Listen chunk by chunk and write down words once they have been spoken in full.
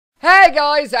Hey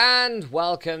guys, and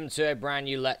welcome to a brand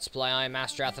new Let's Play. I'm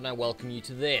Masterath, and I welcome you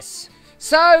to this.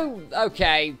 So,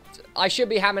 okay, I should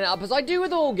be hamming it up as I do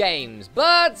with all games,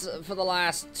 but for the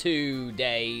last 2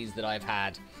 days that I've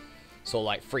had sort of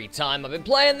like free time, I've been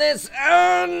playing this,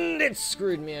 and it's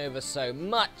screwed me over so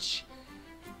much.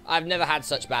 I've never had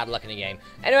such bad luck in a game.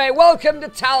 Anyway, welcome to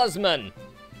Talisman.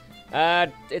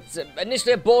 It's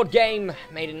initially a board game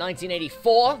made in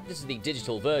 1984. This is the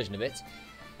digital version of it.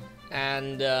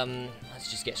 And, let's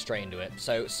just get straight into it.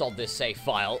 So, sod this save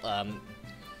file.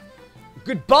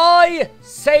 Goodbye,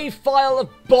 save file of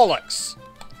bollocks.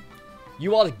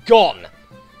 You are gone.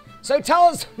 So,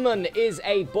 Talisman is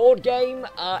a board game.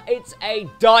 It's a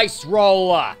dice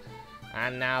roller.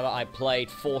 And now that I've played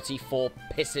 44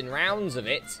 pissing rounds of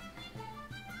it,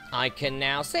 I can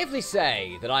now safely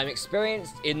say that I'm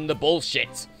experienced in the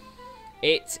bullshit.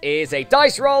 It is a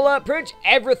dice roller, pretty much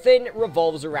everything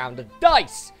revolves around a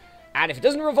dice. And if it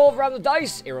doesn't revolve around the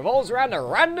dice, it revolves around a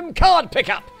random card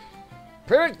pickup.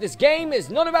 Pretty much this game is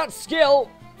not about skill.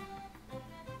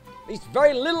 At least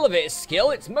very little of it is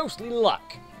skill, it's mostly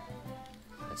luck.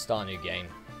 Let's start a new game.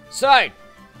 So, I'm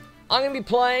going to be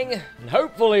playing and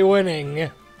hopefully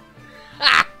winning.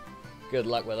 Ha! Good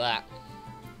luck with that.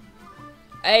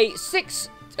 A 6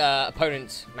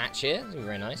 opponent match here. This will be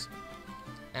very nice.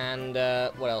 And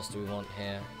what else do we want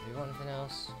here? Do we want anything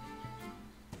else?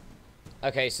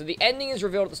 Okay, so the ending is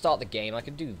revealed at the start of the game. I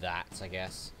could do that, I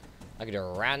guess. I could do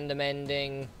a random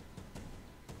ending.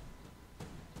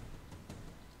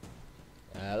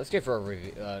 Let's go for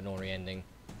a an ordinary ending.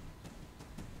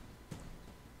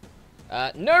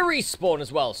 No respawn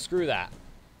as well. Screw that.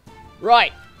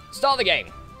 Right, start the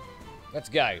game. Let's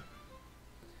go.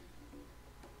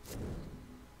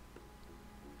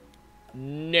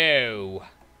 No.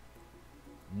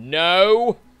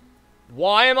 No.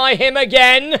 Why am I him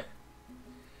again?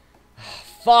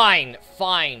 Fine,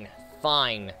 fine,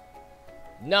 fine.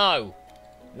 No.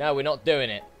 No, we're not doing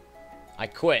it. I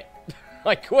quit.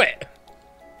 I quit.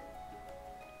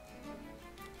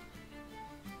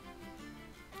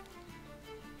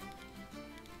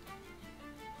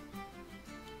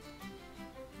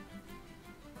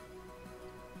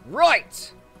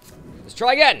 Right. Let's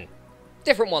try again.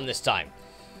 Different one this time.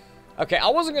 Okay, I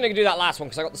wasn't going to do that last one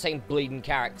because I got the same bleeding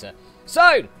character.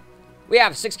 So, we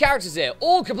have 6 characters here,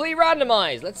 all completely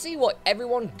randomized. Let's see what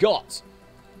everyone got.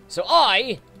 So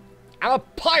I am a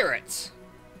pirate.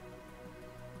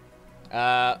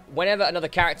 Whenever another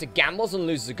character gambles and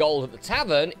loses a gold at the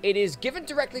tavern, it is given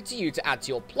directly to you to add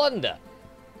to your plunder.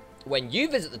 When you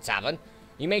visit the tavern,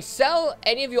 you may sell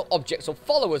any of your objects or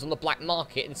followers on the black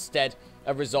market instead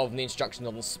of resolving the instructions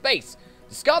on the space.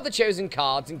 Discard the chosen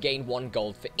cards and gain 1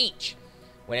 gold for each.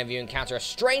 Whenever you encounter a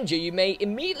stranger, you may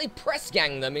immediately press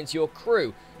gang them into your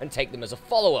crew and take them as a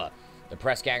follower. The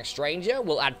press gang stranger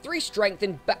will add 3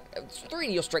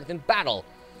 to your strength in battle,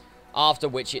 after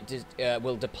which it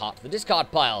will depart to the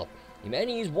discard pile. You may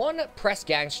only use 1 press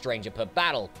gang stranger per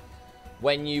battle.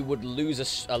 When you would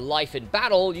lose a life in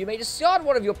battle, you may discard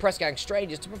 1 of your press gang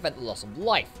strangers to prevent the loss of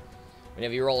life.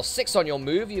 Whenever you roll a 6 on your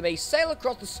move, you may sail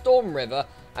across the storm river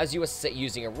as you are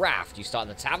using a raft. You start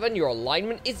in the tavern, your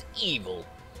alignment is evil.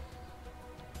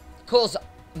 Of course,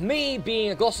 me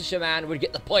being a Gloucestershire man would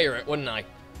get the pirate, wouldn't I?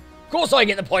 Of course I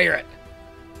get the pirate!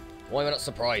 Why am I not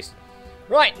surprised?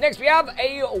 Right, next we have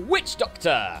a witch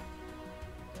doctor.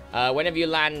 Whenever you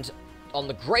land on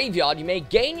the graveyard, you may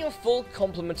gain your full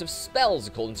complement of spells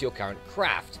according to your current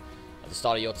craft. At the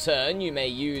start of your turn, you may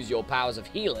use your powers of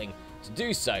healing to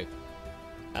do so.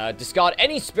 Discard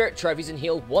any spirit trophies and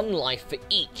heal 1 life for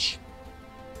each.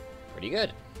 Pretty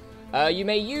good. You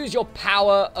may use your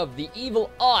power of the evil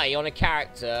eye on a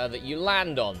character that you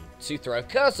land on to throw a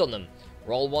curse on them.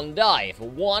 Roll 1 die. If a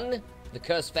 1, the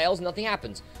curse fails, nothing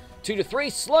happens. 2 to 3,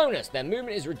 slowness. Their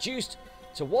movement is reduced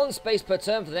to 1 space per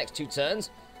turn for the next 2 turns.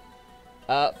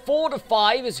 4 to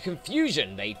 5 is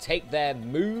confusion. They take their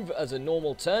move as a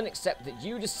normal turn, except that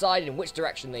you decide in which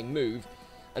direction they move.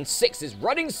 And 6 is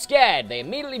running scared. They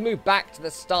immediately move back to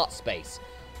the start space.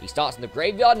 He starts in the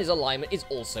graveyard and his alignment is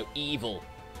also evil.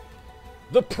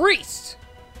 The priest.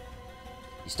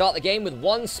 You start the game with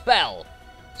 1 spell.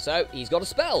 So, he's got a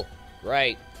spell.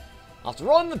 Great. After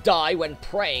rolling the die when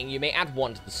praying, you may add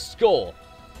 1 to the score.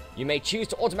 You may choose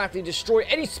to automatically destroy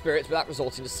any spirits without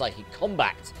resorting to psychic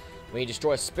combat. When you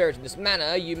destroy a spirit in this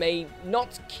manner, you may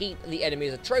not keep the enemy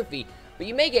as a trophy, but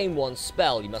you may gain 1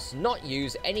 spell. You must not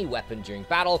use any weapon during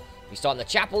battle. If you start in the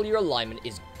chapel, your alignment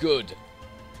is good.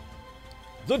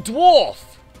 The dwarf.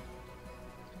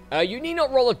 You need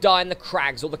not roll a die in the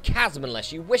crags or the chasm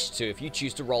unless you wish to. If you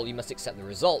choose to roll, you must accept the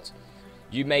result.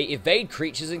 You may evade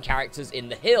creatures and characters in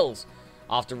the hills.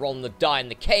 After rolling the die in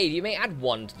the cave, you may add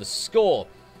 1 to the score.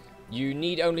 You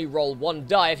need only roll 1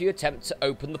 die if you attempt to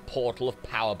open the portal of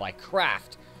power by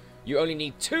craft. You only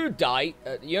need 2 die.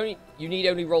 You need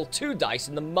only roll 2 dice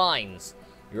in the mines.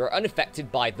 You are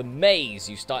unaffected by the maze.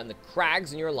 You start in the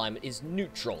crags and your alignment is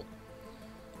neutral.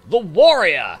 The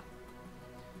warrior.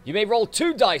 You may roll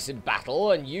 2 dice in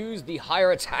battle and use the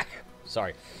higher attack.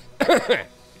 Sorry.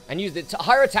 And use the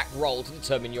higher attack roll to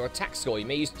determine your attack score. You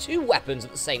may use 2 weapons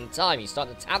at the same time. You start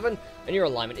in the tavern and your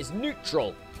alignment is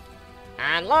neutral.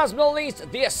 And last but not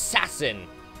least, the assassin.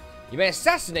 You may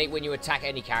assassinate when you attack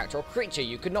any character or creature.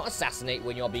 You cannot assassinate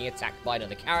when you are being attacked by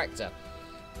another character.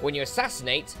 When you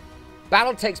assassinate,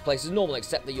 battle takes place as normal,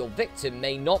 except that your victim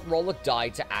may not roll a die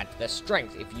to add to their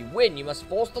strength. If you win, you must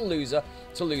force the loser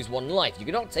to lose 1 life. You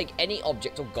cannot take any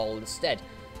object or goal instead.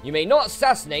 You may not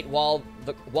assassinate while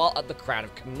at the crown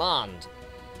of command.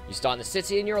 You start in the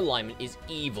city and your alignment is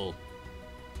evil.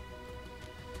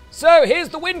 So, here's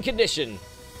the win condition.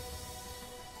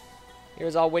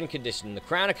 Here's our win condition, the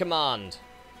crown of command.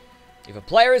 If a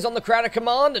player is on the crown of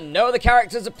command and no other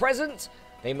characters are present,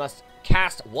 they must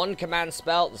cast 1 command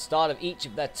spell at the start of each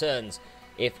of their turns.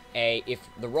 If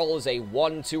the roll is a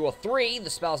 1, 2, or 3,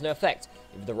 the spell has no effect.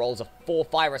 If the roll is a 4,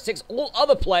 5, or 6, all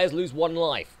other players lose 1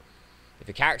 life. If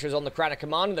a character is on the crown of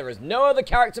command and there is no other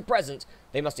character present,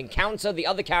 they must encounter the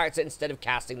other character instead of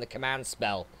casting the command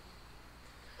spell.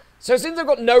 So since I've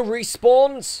got no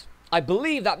respawns, I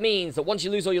believe that means that once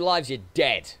you lose all your lives, you're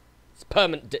dead. It's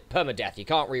permadeath. You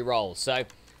can't re-roll. So,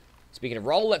 speaking of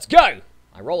roll, let's go!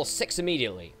 I roll a 6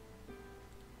 immediately.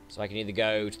 So I can either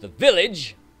go to the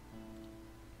village,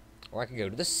 or I can go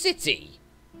to the city.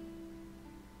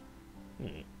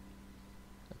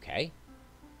 Okay.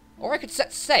 Or I could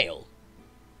set sail.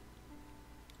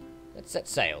 Let's set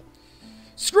sail.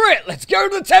 Screw it! Let's go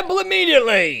to the temple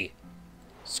immediately!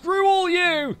 Screw all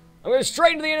you! I'm going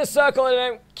straight into the inner circle and I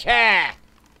don't care.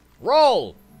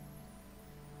 Roll.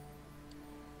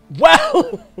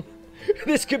 Well,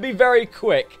 this could be very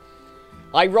quick.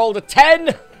 I rolled a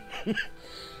 10.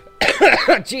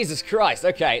 Jesus Christ.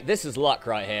 Okay, this is luck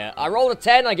right here. I rolled a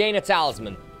 10, I gain a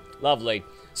talisman. Lovely.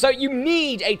 So you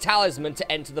need a talisman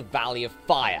to enter the Valley of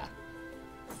Fire.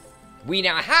 We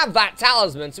now have that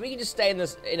talisman, so we can just stay in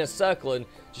this inner circle and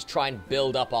just try and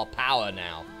build up our power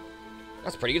now.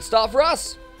 That's a pretty good start for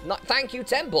us. Thank you,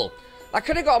 Temple. That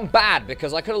could have gone bad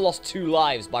because I could have lost 2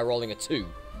 lives by rolling a 2.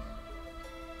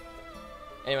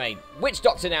 Anyway, Witch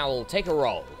Doctor now will take a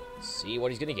roll. See what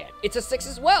he's going to get. It's a 6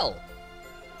 as well.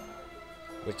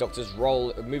 Witch Doctor's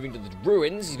roll, moving to the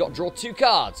ruins, he's got to draw 2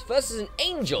 cards. First is an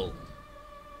angel.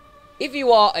 If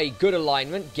you are a good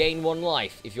alignment, gain 1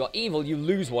 life. If you are evil, you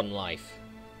lose 1 life.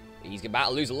 He's about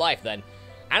to lose a life then.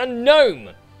 And a gnome.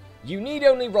 You need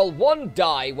only roll 1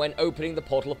 die when opening the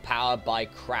Portal of Power by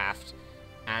craft,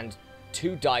 and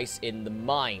 2 dice in the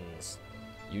mines.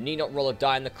 You need not roll a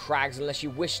die in the crags unless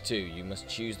you wish to. You must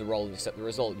choose the roll and accept the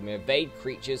result. You may evade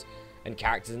creatures and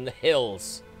characters in the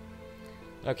hills.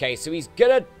 Okay, so he's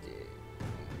gonna...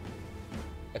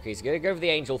 Okay, he's gonna go for the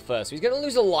angel first. So he's gonna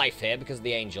lose a life here because of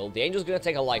the angel. The angel's gonna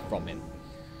take a life from him.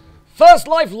 First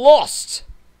life lost!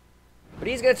 But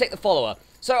he's gonna take the follower.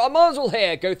 So I might as well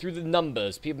here go through the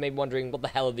numbers. People may be wondering, what the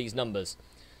hell are these numbers?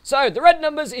 So, the red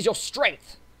numbers is your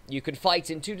strength. You can fight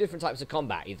in 2 different types of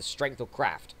combat, either strength or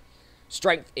craft.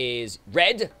 Strength is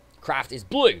red, craft is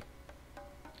blue.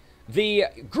 The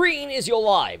green is your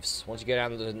lives. Once you go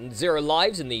down to 0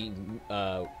 lives in the,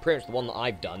 pretty much the one that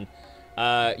I've done,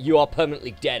 you are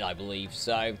permanently dead, I believe.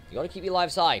 So, you gotta keep your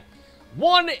lives high.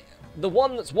 The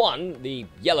one that's 1, the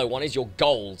yellow one, is your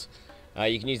gold.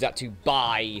 You can use that to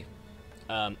buy...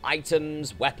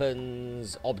 items,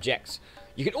 weapons, objects.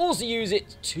 You can also use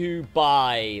it to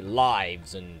buy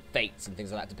lives and fates and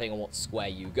things like that, depending on what square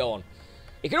you go on.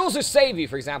 It can also save you.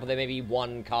 For example, there may be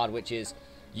 1 card which is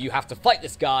you have to fight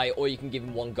this guy, or you can give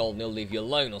him 1 gold and he'll leave you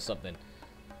alone or something.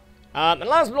 And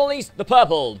last but not least, the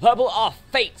purple. The purple are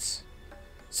fates.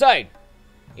 So,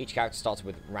 each character starts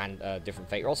with different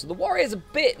fate rolls. So the warrior's a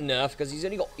bit nerfed because he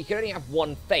can only have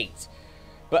 1 fate.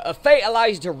 But a fate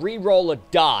allows you to re-roll a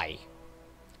die.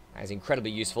 That is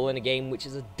incredibly useful in a game which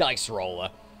is a dice roller.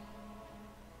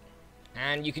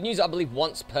 And you can use it, I believe,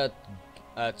 once per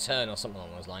turn or something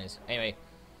along those lines. Anyway,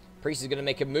 Priest is going to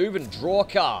make a move and draw a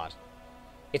card.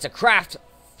 It's a craft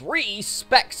 3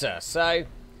 Spectre, so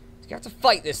he's going to have to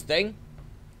fight this thing.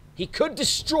 He could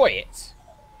destroy it.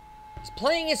 He's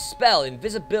playing his spell,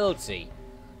 Invisibility,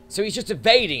 so he's just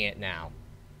evading it now.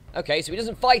 Okay, so he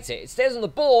doesn't fight it. It stays on the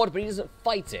board, but he doesn't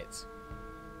fight it.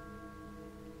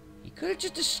 He could have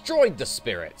just destroyed the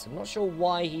spirit. I'm not sure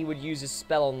why he would use his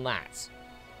spell on that.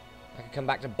 I could come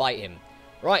back to bite him.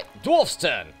 Right, Dwarf's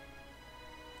turn.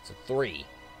 It's a 3.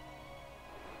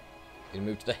 Gonna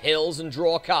move to the hills and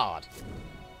draw a card.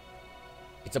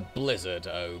 It's a blizzard.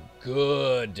 Oh,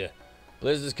 good.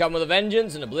 Blizzards come with a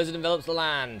vengeance, and a blizzard envelops the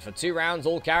land. For 2 rounds,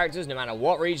 all characters, no matter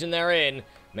what region they're in,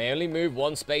 may only move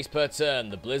 1 space per turn.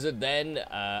 The blizzard then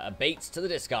abates to the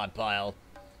discard pile.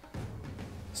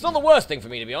 It's not the worst thing for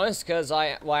me, to be honest, because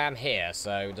I am here,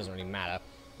 so it doesn't really matter.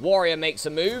 Warrior makes a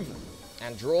move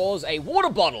and draws a water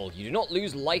bottle. You do not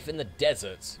lose life in the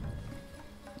desert.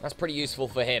 That's pretty useful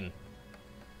for him.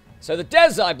 So the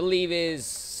desert, I believe, is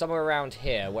somewhere around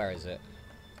here. Where is it?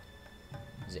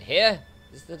 Is it here?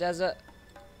 Is this the desert?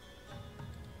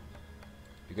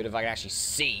 Be good if I could actually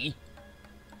see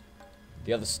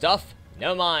the other stuff.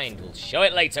 Never mind. We'll show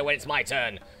it later when it's my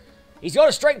turn. He's got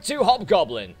a strength 2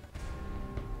 hobgoblin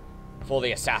for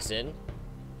the assassin.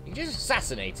 You can just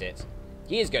assassinate it.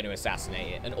 He is going to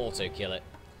assassinate it and auto-kill it.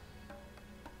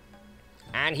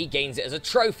 And he gains it as a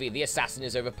trophy. The assassin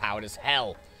is overpowered as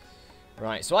hell.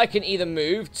 Right, so I can either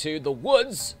move to the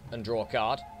woods and draw a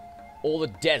card, or the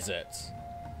desert.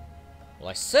 Well,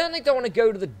 I certainly don't want to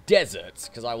go to the desert,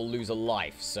 because I will lose a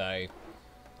life, so I'm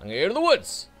going to go to the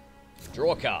woods.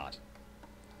 Draw a card.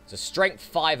 It's a strength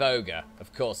 5 ogre.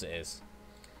 Of course it is.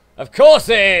 Of course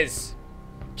it is!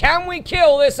 Can we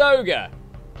kill this ogre?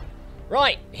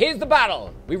 Right, here's the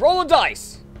battle. We roll a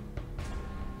dice.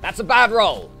 That's a bad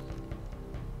roll.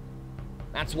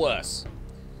 That's worse.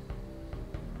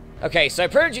 Okay, so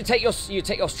pretty much you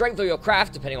take your strength or your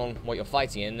craft, depending on what you're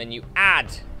fighting in, then you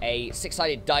add a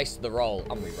 6-sided dice to the roll.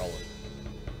 I'm re-rolling.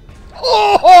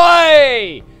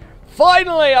 Oh!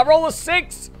 Finally, I roll a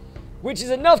 6, which is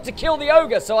enough to kill the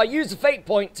ogre. So I used a fate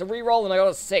point to re-roll, and I got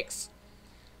a 6,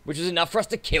 which was enough for us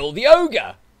to kill the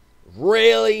ogre.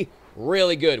 Really,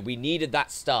 really good. We needed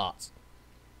that start.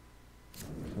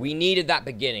 We needed that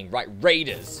beginning. Right,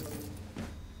 Raiders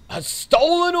has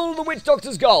stolen all the Witch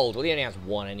Doctor's gold. Well, he only has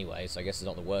 1 anyway, so I guess it's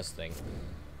not the worst thing.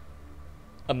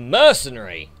 A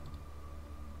mercenary.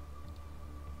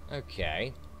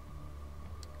 Okay.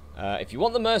 If you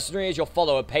want the mercenary as your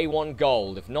follower, pay 1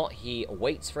 gold. If not, he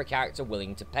waits for a character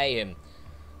willing to pay him.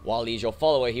 While he is your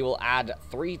follower, he will add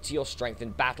 3 to your strength in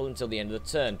battle until the end of the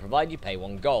turn, provided you pay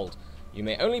 1 gold. You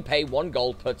may only pay 1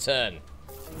 gold per turn.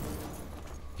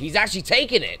 He's actually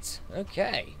taken it.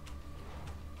 Okay.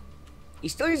 He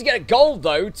still needs to get a gold,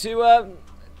 though, to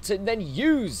then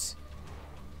use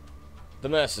the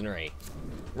mercenary.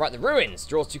 Right, the ruins.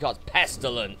 Draws 2 cards.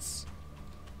 Pestilence.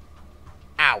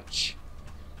 Ouch.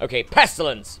 Okay,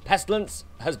 Pestilence. Pestilence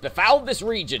has befouled this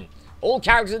region. All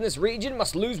characters in this region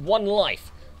must lose 1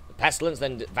 life. The Pestilence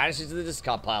then vanishes to the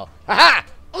discard pile. Haha!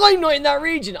 I'm not in that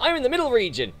region. I'm in the middle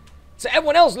region. So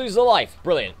everyone else loses a life.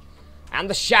 Brilliant. And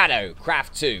the Shadow.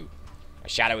 Craft 2. A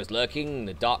shadow is lurking in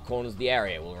the dark corners of the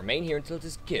area. Will remain here until it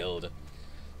is killed.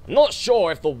 I'm not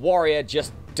sure if the warrior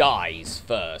just dies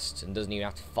first and doesn't even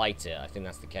have to fight it. I think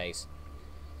that's the case.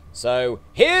 So,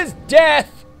 here's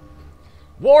death!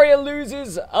 Warrior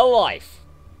loses a life.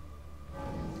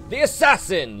 The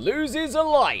assassin loses a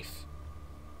life.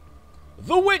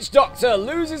 The witch doctor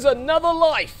loses another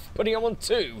life, putting him on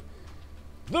 2.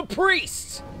 The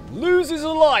priest loses a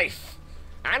life.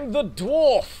 And the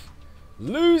dwarf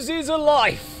loses a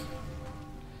life.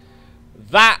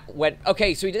 That went...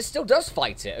 Okay, so he still does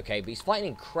fight it. Okay, but he's fighting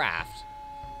in craft.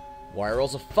 Warrior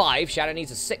rolls a 5. Shadow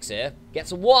needs a 6 here.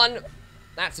 Gets a 1.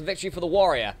 That's a victory for the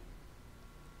warrior.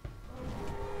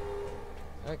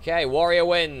 Okay, warrior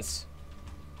wins.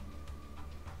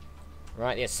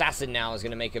 Right, the assassin now is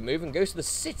going to make a move and goes to the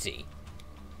city.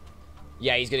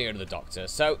 Yeah, he's going to go to the doctor.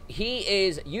 So he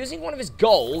is using one of his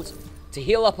gold to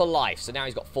heal up a life. So now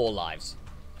he's got 4 lives.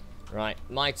 Right,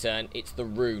 my turn. It's the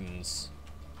runes.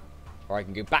 Or I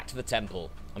can go back to the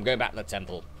temple. I'm going back to the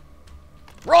temple.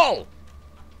 Roll!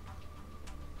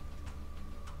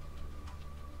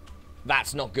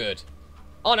 That's not good.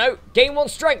 Oh no, gain 1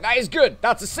 strength. That is good.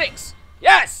 That's a 6.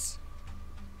 Yes!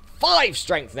 5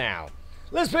 strength now.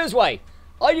 Let's put it this way.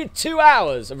 I did 2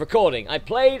 hours of recording. I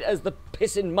played as the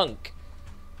pissing monk.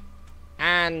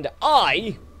 And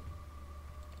I,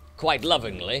 quite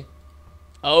lovingly...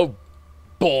 Oh,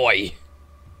 boy.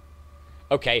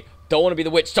 Okay, don't want to be the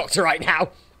witch doctor right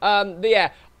now. But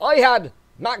yeah, I had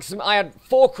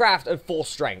 4 craft and 4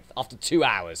 strength after 2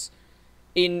 hours.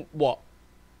 In, what?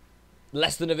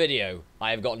 Less than a video,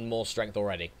 I have gotten more strength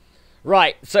already.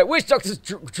 Right, so witch doctor's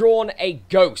drawn a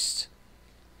ghost.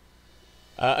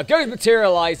 A ghost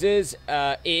materializes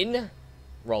in...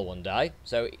 Roll 1 die.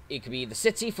 So it could be the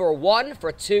city for a 1. For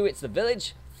a 2, it's the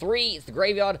village. 3, it's the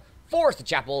graveyard. 4, it's the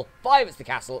chapel. 5, it's the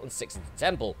castle. And 6, it's the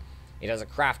temple. It has a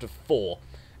craft of 4.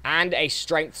 And a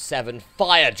strength 7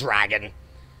 fire dragon.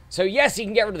 So yes, he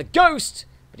can get rid of the ghost,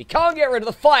 but he can't get rid of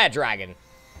the fire dragon.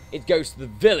 It goes to the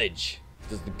village.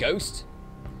 Does the ghost?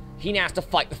 He now has to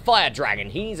fight the fire dragon.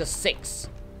 He needs a 6.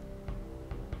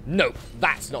 Nope,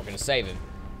 that's not going to save him.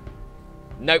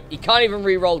 Nope, he can't even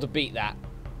re-roll to beat that.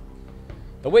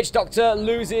 The Witch Doctor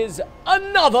loses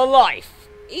another life.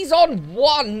 He's on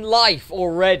 1 life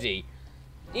already.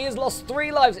 He has lost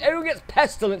 3 lives. Everyone gets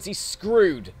pestilence, he's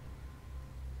screwed.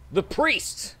 The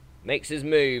priest makes his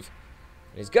move.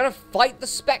 He's going to fight the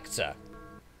spectre.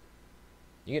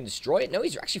 You can destroy it? No,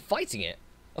 he's actually fighting it.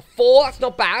 A 4, that's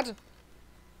not bad.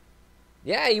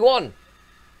 Yeah, he won.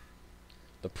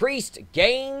 The priest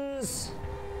gains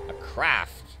a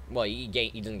craft. Well, he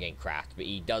doesn't gain craft, but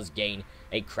he does gain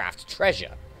a craft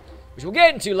treasure, which we'll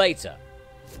get into later.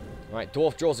 Alright,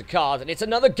 dwarf draws a card, and it's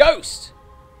another ghost.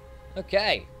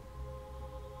 Okay.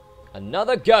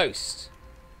 Another ghost.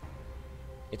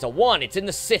 It's a 1, it's in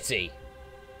the city.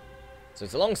 So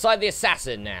it's alongside the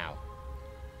assassin now.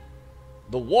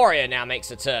 The warrior now makes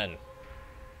a turn.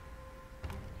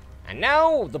 And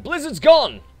now the blizzard's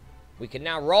gone. We can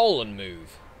now roll and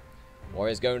move.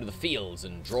 Warrior's going to the fields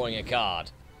and drawing a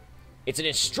card. It's an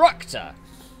instructor.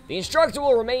 The instructor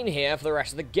will remain here for the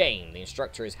rest of the game. The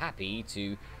instructor is happy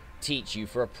to teach you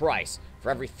for a price. For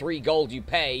every 3 gold you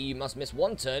pay, you must miss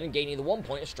 1 turn and gain either 1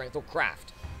 point of strength or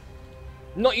craft.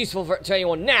 Not useful to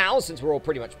anyone now, since we're all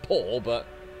pretty much poor, but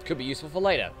could be useful for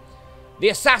later. The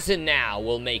assassin now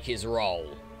will make his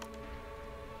roll.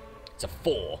 It's a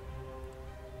 4.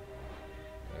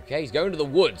 Okay, he's going to the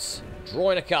woods,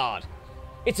 drawing a card.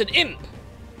 It's an imp.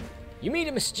 You meet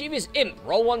a mischievous imp.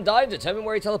 Roll 1 die to determine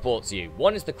where he teleports you.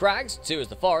 1 is the crags, 2 is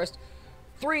the forest,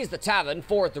 3 is the tavern,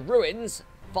 4 is the ruins,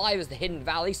 5 is the hidden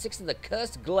valley, 6 is the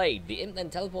cursed glade. The imp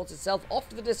then teleports itself off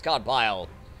to the discard pile.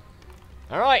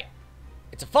 Alright,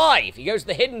 it's a 5. He goes to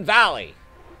the hidden valley.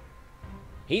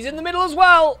 He's in the middle as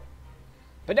well.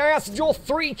 But now he has to draw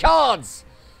 3 cards.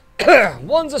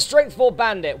 1's a strength 4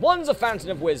 bandit, 1's a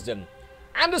fountain of wisdom,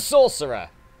 and a sorcerer.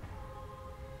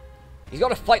 He's got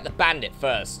to fight the bandit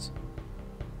first.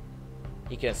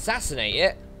 He can assassinate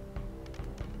it.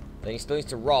 Then he still needs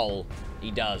to roll.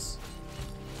 He does.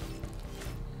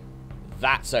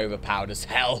 That's overpowered as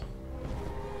hell.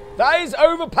 That is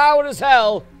overpowered as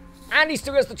hell. And he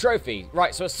still gets the trophy.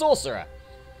 Right, so a sorcerer.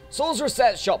 Sorcerer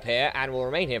sets shop here and will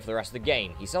remain here for the rest of the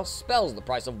game. He sells spells at the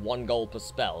price of 1 gold per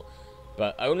spell,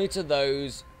 but only to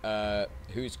those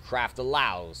whose craft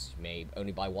allows. You may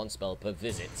only buy 1 spell per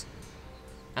visit.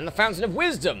 And the Fountain of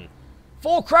Wisdom.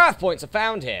 4 craft points are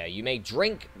found here. You may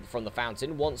drink from the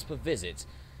fountain once per visit,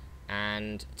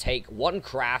 and take 1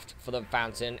 craft for the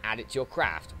fountain, add it to your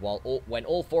craft. When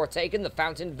all 4 are taken, the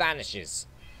fountain vanishes.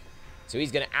 So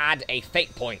he's going to add a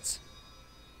fate point.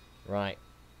 Right.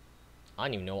 I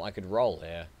don't even know what I could roll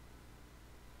here.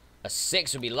 A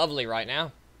 6 would be lovely right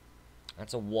now.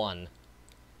 That's a 1.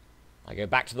 I go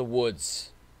back to the woods.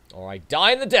 Or I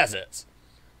die in the desert.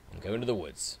 I'm going to the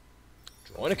woods.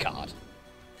 Drawing a card.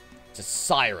 It's a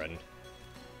siren.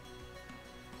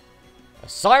 A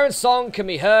siren song can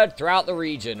be heard throughout the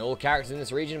region. All characters in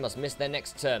this region must miss their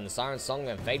next turn. The siren song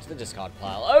then fades to the discard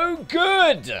pile. Oh,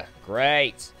 good!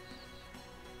 Great.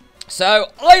 So,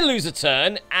 I lose a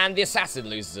turn, and the assassin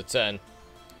loses a turn.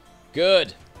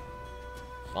 Good.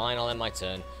 Fine, I'll end my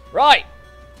turn. Right!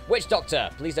 Witch Doctor,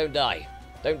 please don't die.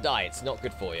 Don't die, it's not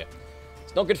good for you.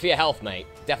 It's not good for your health, mate.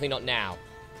 Definitely not now.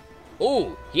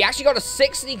 Ooh, he actually got a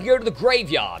 6 and he can go to the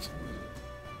graveyard.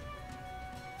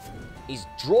 He's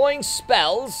drawing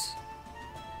spells.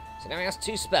 So now he has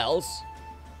 2 spells.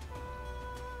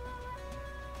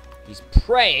 He's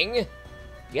praying.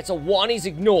 He gets a 1, he's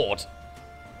ignored.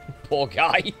 Poor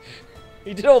guy.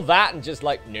 He did all that and just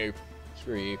like, nope.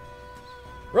 Screw you.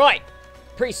 Right.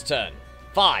 Priest turn.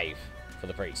 5 for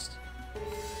the priest.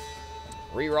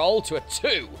 Reroll to a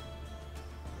 2.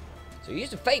 So he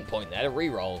used a fate point there to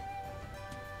reroll.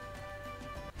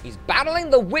 He's battling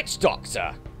the Witch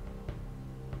Doctor.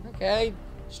 Okay.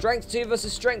 Strength 2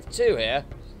 versus Strength 2 here.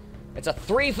 It's a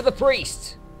 3 for the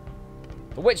priest.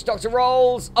 The Witch Doctor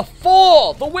rolls a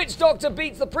 4. The Witch Doctor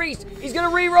beats the priest. He's going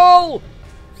to reroll.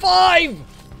 5.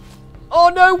 Oh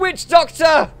no, Witch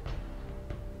Doctor.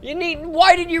 You need...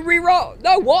 Why did you reroll?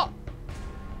 No, what?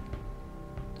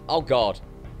 Oh god.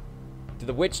 Did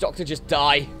the Witch Doctor just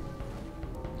die?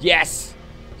 Yes.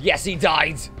 Yes, he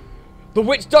died. The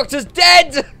Witch Doctor's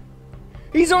dead!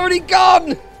 He's already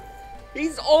gone!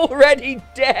 He's already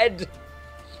dead!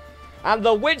 And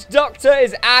the Witch Doctor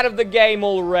is out of the game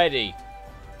already.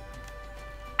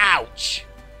 Ouch.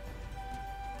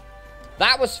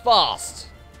 That was fast.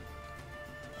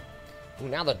 Ooh,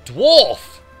 now the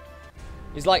dwarf.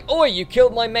 He's like, oi, you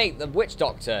killed my mate, the witch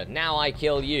doctor. Now I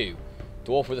kill you.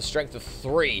 Dwarf with a strength of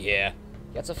 3 here.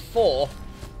 Gets a 4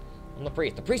 on the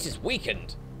priest. The priest is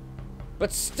weakened,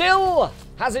 but still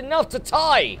has enough to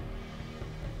tie.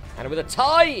 And with a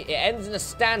tie, it ends in a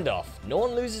standoff. No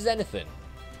one loses anything.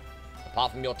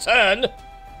 Apart from your turn.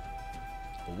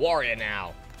 The warrior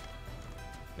now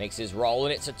makes his roll,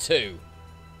 and it's a 2.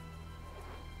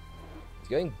 He's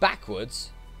going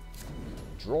backwards.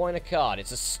 Drawing a card.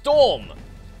 It's a storm.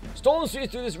 Storm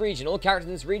sweeps through this region. All characters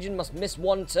in this region must miss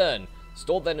 1 turn.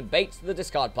 Stored then abates to the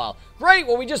discard pile. Great!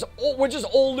 Well, we're just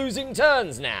all losing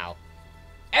turns now.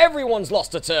 Everyone's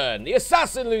lost a turn. The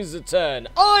assassin loses a turn.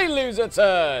 I lose a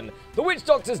turn. The witch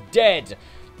doctor's dead.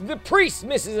 The priest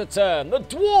misses a turn. The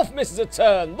dwarf misses a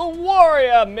turn. The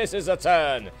warrior misses a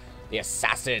turn. The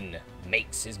assassin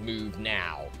makes his move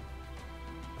now.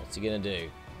 What's he going to do?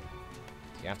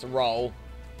 He's going to have to roll.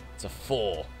 It's a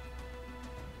 4.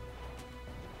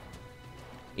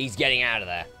 He's getting out of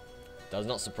there. Does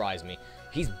not surprise me.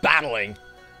 He's battling.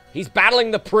 He's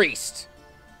battling the priest.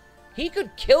 He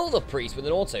could kill the priest with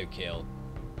an auto kill.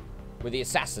 With the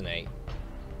assassinate.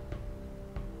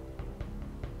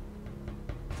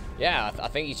 Yeah, I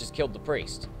think he's just killed the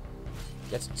priest.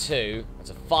 That's a 2.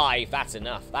 That's a 5. That's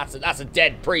enough. That's a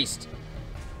dead priest.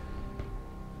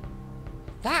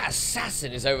 That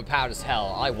assassin is overpowered as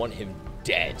hell. I want him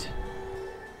dead.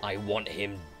 I want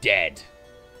him dead.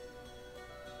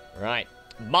 Right.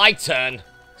 My turn.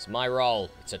 It's my roll.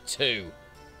 It's a 2.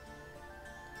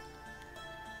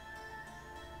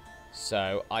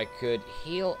 So, I could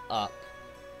heal up.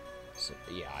 So,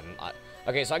 yeah,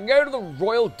 okay, so I can go to the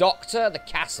Royal Doctor, the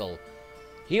castle.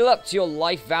 Heal up to your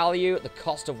life value at the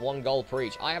cost of 1 gold per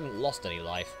each. I haven't lost any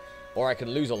life. Or I can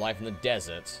lose a life in the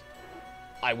desert.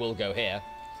 I will go here.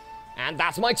 And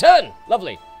that's my turn!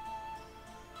 Lovely.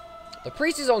 The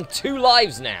priest is on 2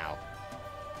 lives now.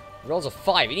 He rolls a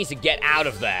 5. He needs to get out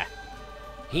of there.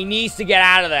 He needs to get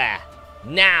out of there.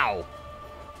 Now.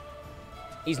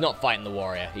 He's not fighting the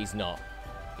warrior. He's not.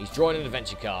 He's drawing an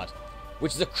adventure card,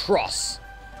 which is a cross.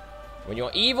 When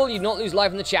you're evil, you do not lose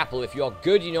life in the chapel. If you're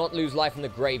good, you do not lose life in the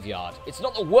graveyard. It's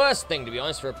not the worst thing, to be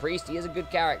honest, for a priest. He is a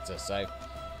good character, so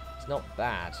it's not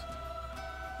bad.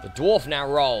 The dwarf now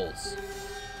rolls.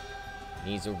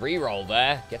 Needs a reroll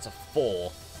there. Gets a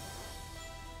 4.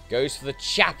 Goes for the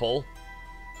chapel,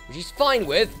 which he's fine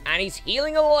with, and he's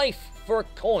healing a life for a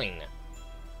coin.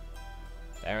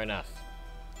 Fair enough.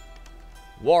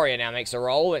 Warrior now makes a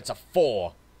roll. It's a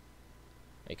 4.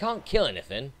 He can't kill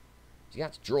anything. You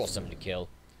have to draw something to kill.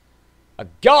 A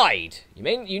guide. You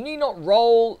need not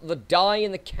roll the die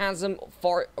in the chasm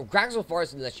or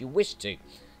forest unless you wish to. If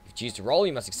you choose to roll,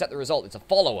 you must accept the result. It's a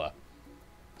follower.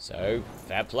 So,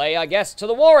 fair play, I guess, to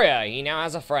the warrior. He now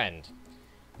has a friend.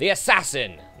 The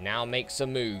assassin now makes a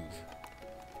move.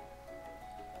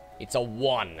 It's a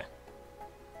 1.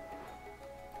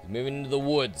 He's moving into the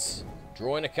woods.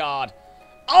 Drawing a card.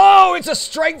 Oh, it's a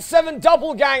strength 7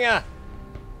 doppelganger.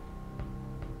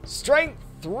 Strength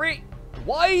 3.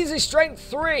 Why is he strength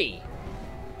 3?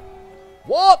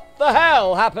 What the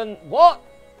hell happened? What?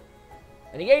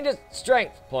 And he gained a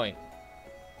strength point.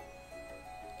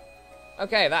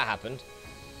 Okay, that happened.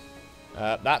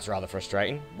 That's rather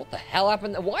frustrating. What the hell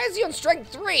happened? Why is he on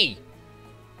strength 3?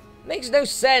 Makes no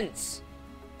sense.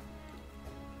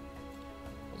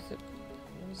 What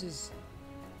was his...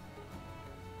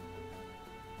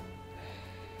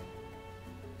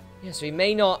 Yeah, so he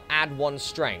may not add 1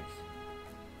 strength.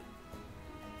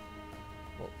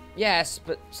 Well, yes,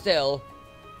 but still.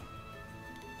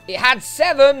 It had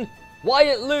 7! Why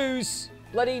did it lose?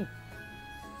 Bloody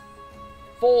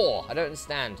 4. I don't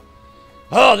understand.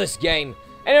 Oh, this game.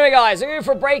 Anyway, guys, I'm going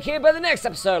for a break here, but the next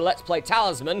episode, let's play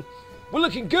Talisman. We're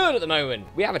looking good at the moment.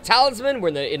 We have a Talisman, we're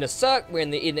in a circle, we're in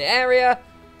the area.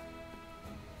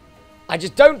 I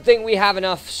just don't think we have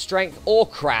enough strength or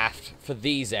craft for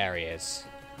these areas.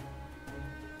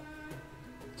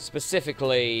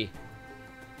 Specifically...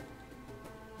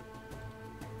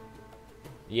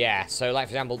 Yeah, so like,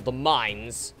 for example, the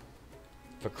mines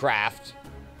for craft.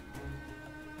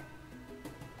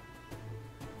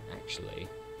 Actually.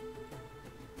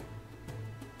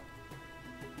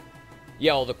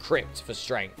 Yeah, or the crypt for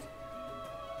strength.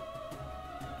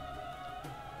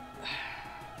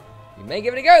 We may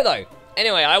give it a go, though.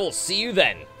 Anyway, I will see you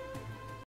then.